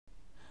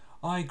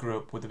I grew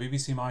up with the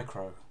BBC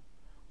Micro,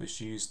 which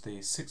used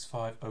the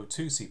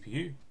 6502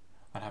 CPU,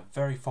 and have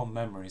very fond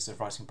memories of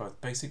writing both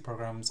basic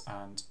programs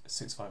and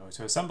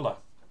 6502 assembler.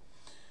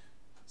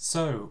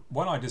 So,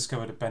 when I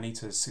discovered a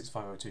Benita's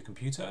 6502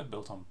 computer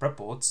built on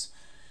breadboards,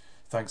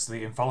 thanks to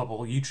the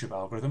infallible YouTube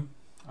algorithm,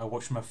 I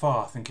watched from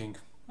afar thinking,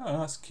 oh,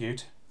 that's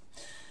cute.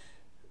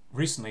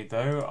 Recently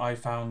though, I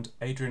found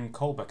Adrian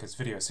Kolbecker's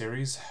video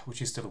series, which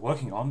he's still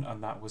working on,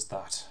 and that was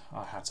that.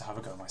 I had to have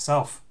a go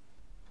myself.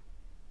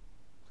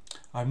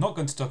 I'm not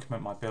going to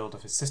document my build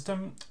of his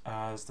system,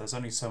 as there's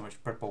only so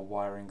much breadboard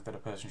wiring that a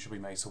person should be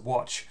made to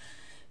watch.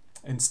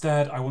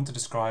 Instead, I want to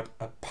describe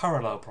a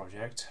parallel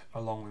project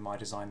along with my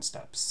design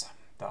steps.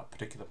 That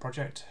particular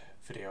project,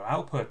 video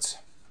output.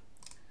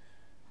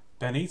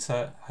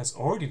 Benita has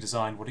already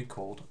designed what he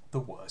called the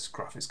worst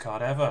graphics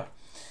card ever.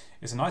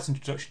 It's a nice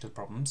introduction to the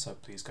problem, so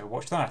please go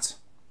watch that.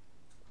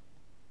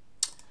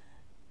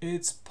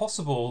 It's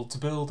possible to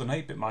build an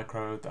 8-bit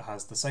micro that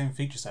has the same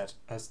feature set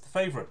as the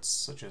favourites,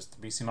 such as the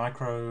BC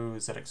Micro,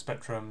 ZX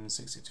Spectrum,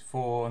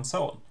 664 and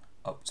so on,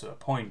 up to a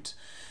point.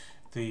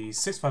 The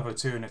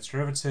 6502 and its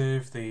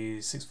derivative, the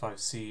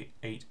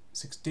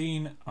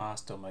 65C816, are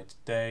still made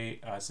today,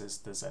 as is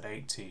the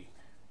Z80.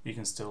 You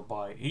can still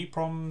buy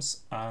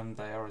EEPROMs, and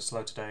they are as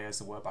slow today as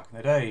they were back in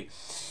the day.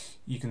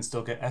 You can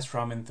still get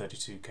SRAM in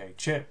 32K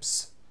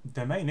chips.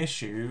 The main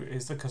issue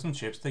is the custom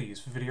chips they use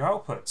for video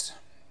output.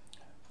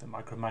 The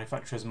micro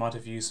manufacturers might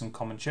have used some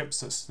common chips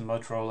such as the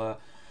Motorola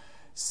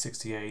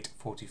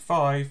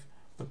 6845,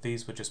 but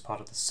these were just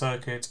part of the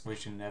circuit,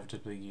 which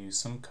inevitably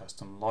used some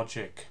custom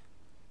logic.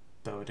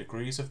 There were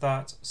degrees of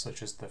that,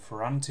 such as the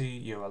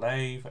Ferranti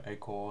ULA for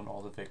Acorn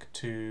or the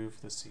VIC-2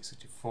 for the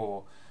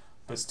C64,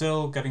 but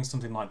still getting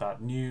something like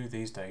that new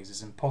these days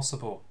is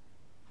impossible.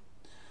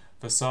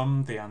 For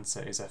some, the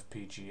answer is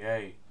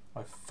FPGA.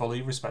 I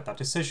fully respect that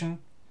decision,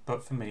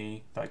 but for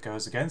me, that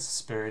goes against the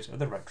spirit of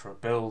the retro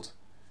build.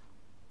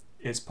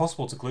 It's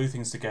possible to glue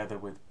things together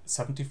with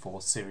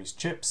 74 series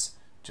chips,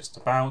 just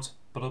about,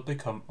 but it'll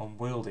become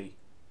unwieldy,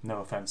 no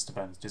offence to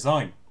Ben's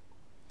design.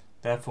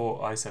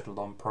 Therefore, I settled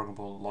on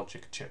programmable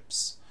logic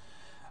chips.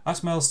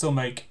 Atmel still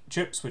make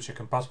chips which are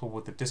compatible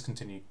with the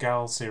discontinued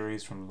GAL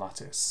series from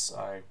Lattice.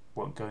 I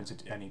won't go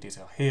into any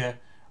detail here,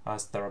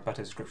 as there are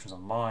better descriptions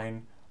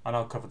online, and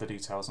I'll cover the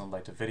details in a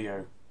later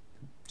video,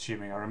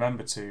 assuming I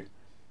remember to.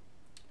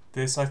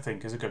 This, I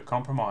think, is a good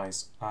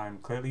compromise. I'm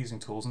clearly using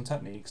tools and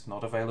techniques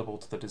not available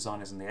to the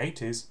designers in the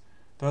 80s,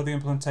 though the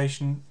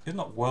implementation is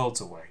not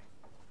worlds away.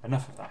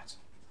 Enough of that.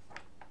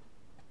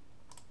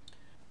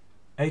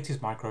 80s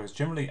micros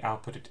generally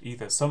outputted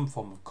either some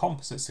form of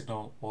composite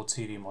signal or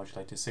TV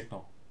modulated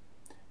signal.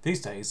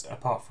 These days,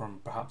 apart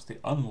from perhaps the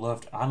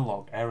unloved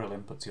analog aerial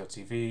input to your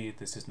TV,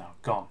 this is now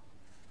gone.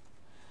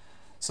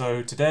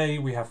 So today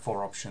we have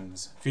 4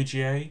 options: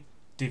 VGA,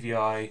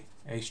 DVI,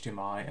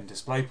 HDMI and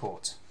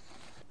DisplayPort.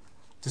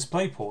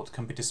 DisplayPort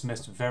can be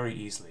dismissed very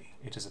easily.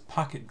 It is a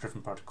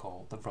packet-driven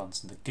protocol that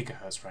runs in the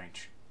gigahertz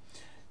range.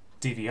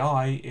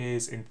 DVI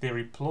is in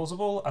theory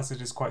plausible, as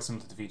it is quite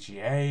similar to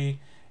VGA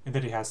in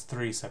that it has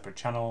 3 separate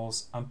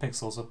channels and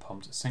pixels are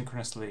pumped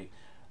synchronously.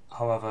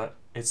 However,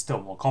 it's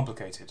still more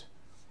complicated.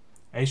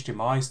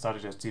 HDMI,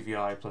 started as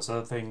DVI plus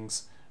other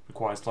things,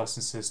 requires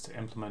licenses to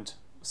implement,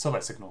 so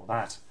let's ignore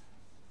that.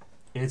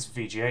 It's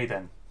VGA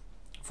then.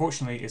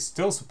 Fortunately, it's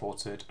still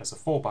supported as a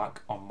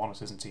fallback on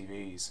monitors and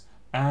TVs,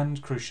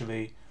 and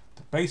crucially,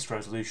 the base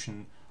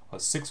resolution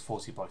of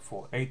 640 by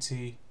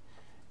 480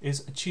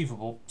 is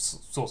achievable,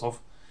 sort of,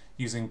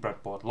 using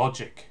breadboard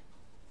logic.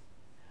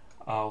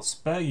 I'll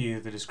spare you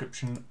the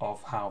description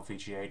of how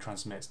VGA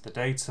transmits the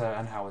data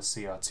and how a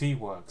CRT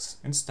works.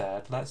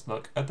 Instead, let's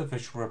look at the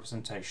visual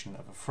representation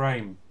of a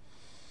frame.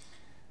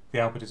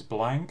 The output is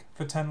blank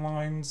for 10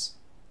 lines,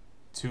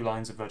 2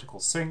 lines of vertical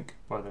sync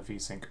where the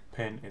VSync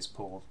pin is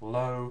pulled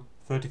low,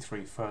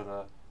 33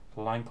 further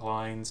blank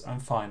lines,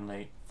 and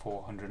finally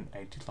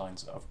 480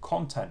 lines of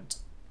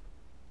content.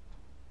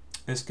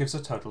 This gives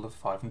a total of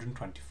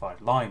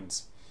 525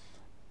 lines.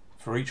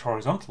 For each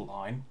horizontal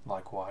line,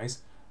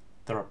 likewise,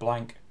 there are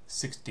blank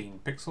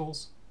 16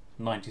 pixels,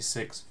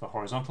 96 for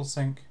horizontal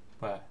sync,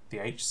 where the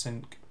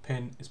H-sync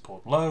pin is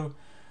pulled low,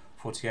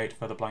 48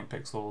 further blank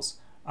pixels,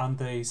 and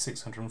the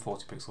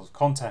 640 pixels of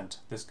content.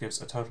 This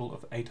gives a total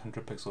of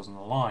 800 pixels in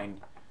a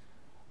line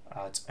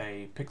at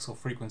a pixel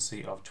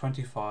frequency of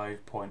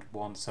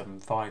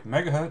 25.175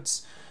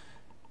 MHz.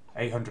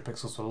 800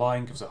 pixels per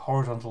line gives a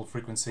horizontal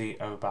frequency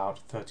of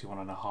about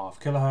 31.5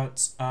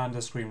 kHz and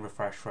a screen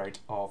refresh rate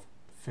of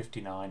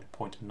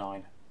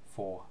 59.94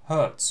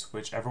 Hz,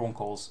 which everyone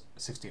calls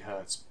 60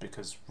 Hz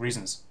because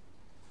reasons.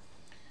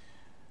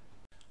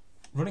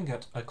 Running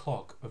at a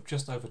clock of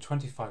just over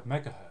 25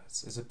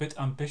 MHz is a bit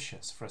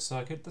ambitious for a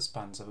circuit that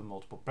spans over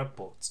multiple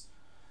breadboards,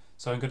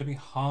 so I'm going to be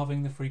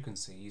halving the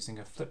frequency using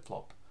a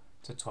flip-flop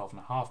to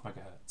 12.5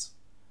 MHz.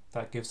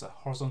 That gives a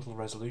horizontal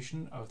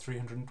resolution of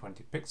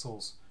 320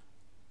 pixels,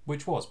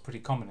 which was pretty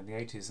common in the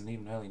 80s and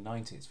even early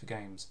 90s for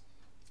games.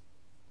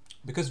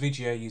 Because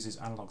VGA uses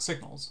analog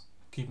signals,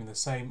 keeping the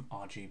same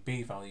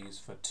RGB values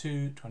for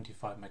two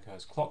 25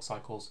 MHz clock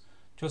cycles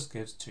just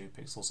gives 2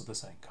 pixels of the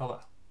same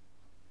colour.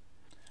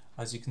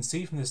 As you can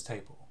see from this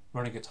table,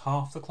 running at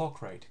half the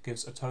clock rate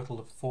gives a total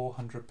of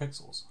 400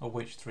 pixels, of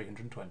which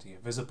 320 are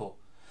visible.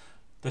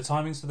 The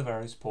timings for the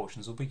various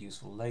portions will be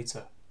useful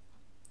later.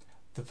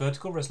 The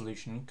vertical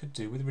resolution could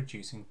do with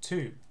reducing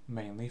too,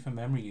 mainly for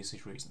memory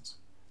usage reasons.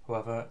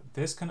 However,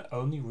 this can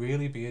only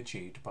really be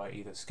achieved by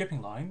either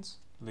skipping lines,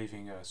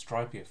 leaving a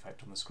stripy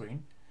effect on the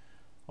screen,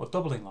 or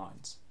doubling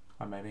lines.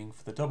 I'm aiming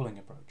for the doubling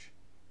approach.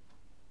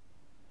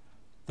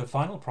 The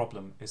final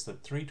problem is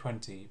that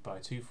 320 by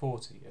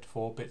 240 at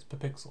 4 bits per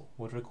pixel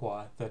would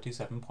require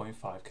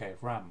 37.5K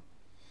of RAM.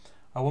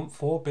 I want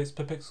 4 bits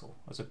per pixel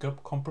as a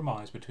good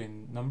compromise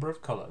between number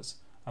of colours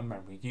and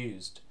memory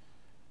used.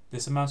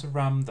 This amount of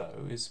RAM,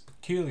 though, is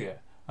peculiar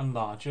and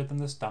larger than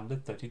the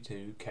standard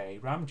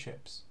 32K RAM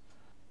chips.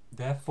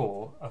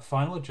 Therefore, a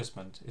final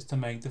adjustment is to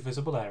make the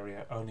visible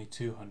area only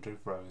 200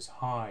 rows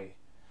high.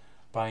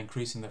 By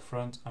increasing the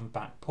front and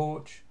back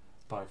porch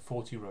by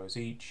 40 rows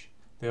each,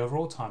 the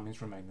overall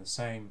timings remain the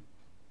same,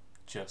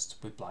 just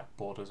with black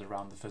borders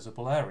around the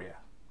visible area.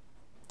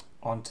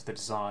 On to the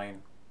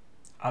design.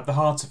 At the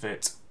heart of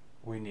it,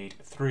 we need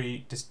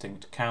 3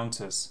 distinct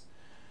counters.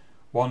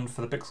 One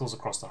for the pixels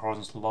across the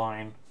horizontal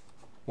line,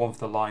 one for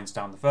the lines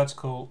down the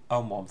vertical,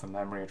 and one for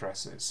memory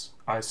addresses.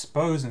 I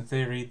suppose in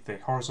theory the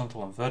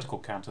horizontal and vertical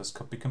counters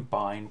could be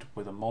combined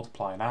with a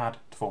multiply and add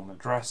to form an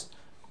address,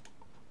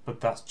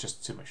 but that's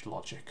just too much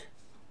logic.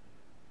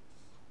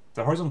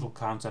 The horizontal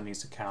counter needs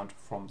to count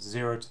from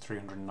 0 to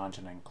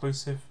 399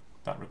 inclusive.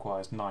 That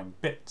requires 9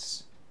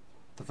 bits.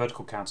 The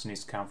vertical counter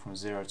needs to count from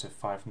 0 to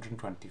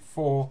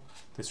 524.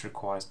 This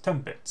requires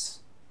 10 bits.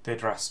 The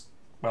address,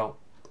 well,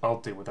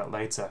 I'll deal with that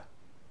later.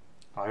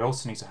 I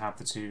also need to have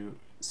the 2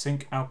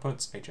 sync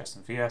outputs, HS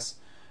and VS,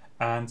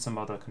 and some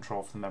other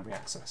control for the memory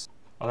access.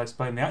 I'll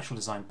explain the actual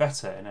design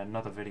better in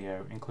another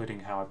video,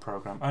 including how I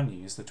program and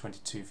use the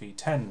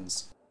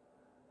 22V10s.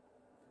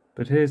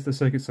 But here's the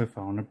circuit so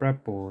far on a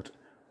breadboard.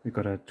 We've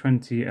got a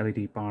 20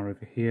 LED bar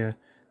over here.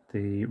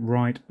 The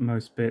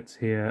rightmost bits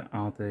here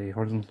are the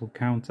horizontal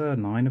counter,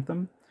 9 of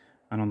them,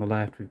 and on the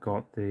left we've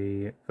got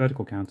the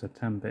vertical counter,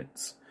 10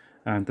 bits.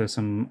 And there's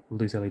some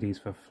loose LEDs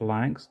for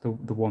flags. The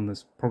one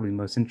that's probably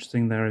most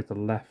interesting there is the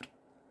left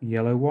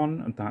yellow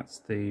one, and that's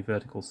the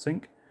vertical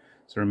sync.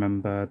 So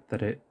remember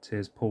that it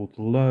is pulled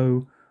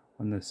low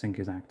when the sync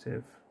is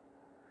active.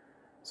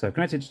 So I've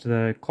connected to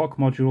the clock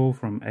module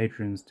from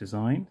Adrian's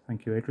design.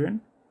 Thank you, Adrian.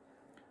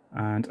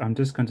 And I'm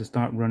just going to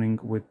start running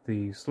with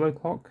the slow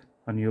clock,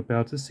 and you'll be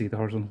able to see the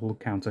horizontal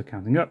counter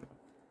counting up.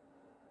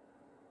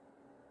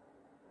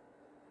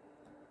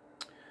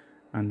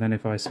 And then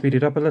if I speed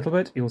it up a little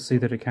bit, you'll see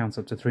that it counts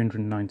up to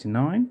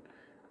 399,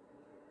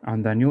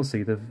 and then you'll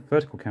see the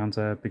vertical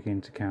counter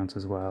begin to count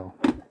as well.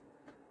 And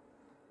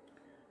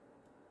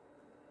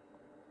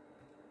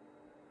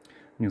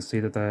you'll see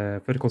that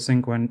the vertical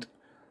sync went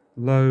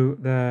low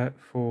there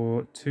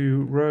for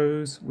 2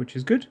 rows, which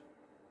is good.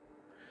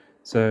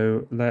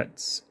 So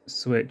let's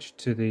switch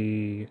to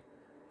the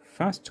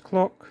fast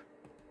clock.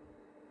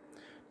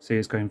 See,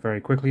 it's going very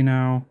quickly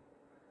now.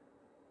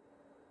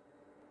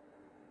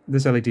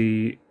 This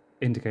LED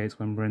indicates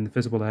when we're in the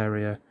visible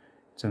area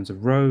in terms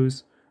of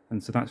rows,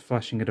 and so that's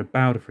flashing at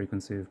about a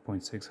frequency of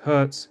 0.6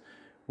 Hz,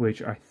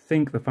 which I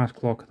think the fast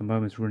clock at the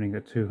moment is running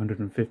at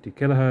 250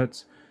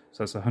 kHz, so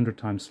that's 100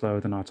 times slower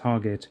than our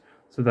target,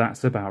 so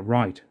that's about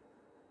right.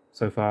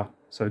 So far,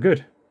 so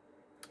good.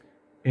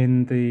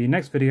 In the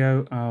next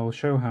video, I'll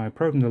show how I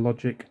program the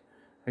logic,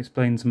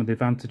 explain some of the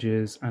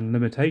advantages and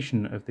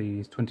limitation of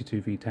these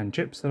 22V10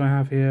 chips that I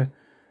have here,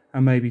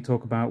 and maybe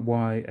talk about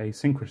why a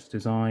synchronous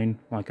design,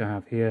 like I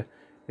have here,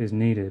 is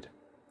needed.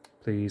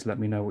 Please let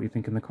me know what you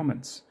think in the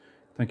comments.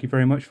 Thank you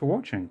very much for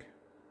watching.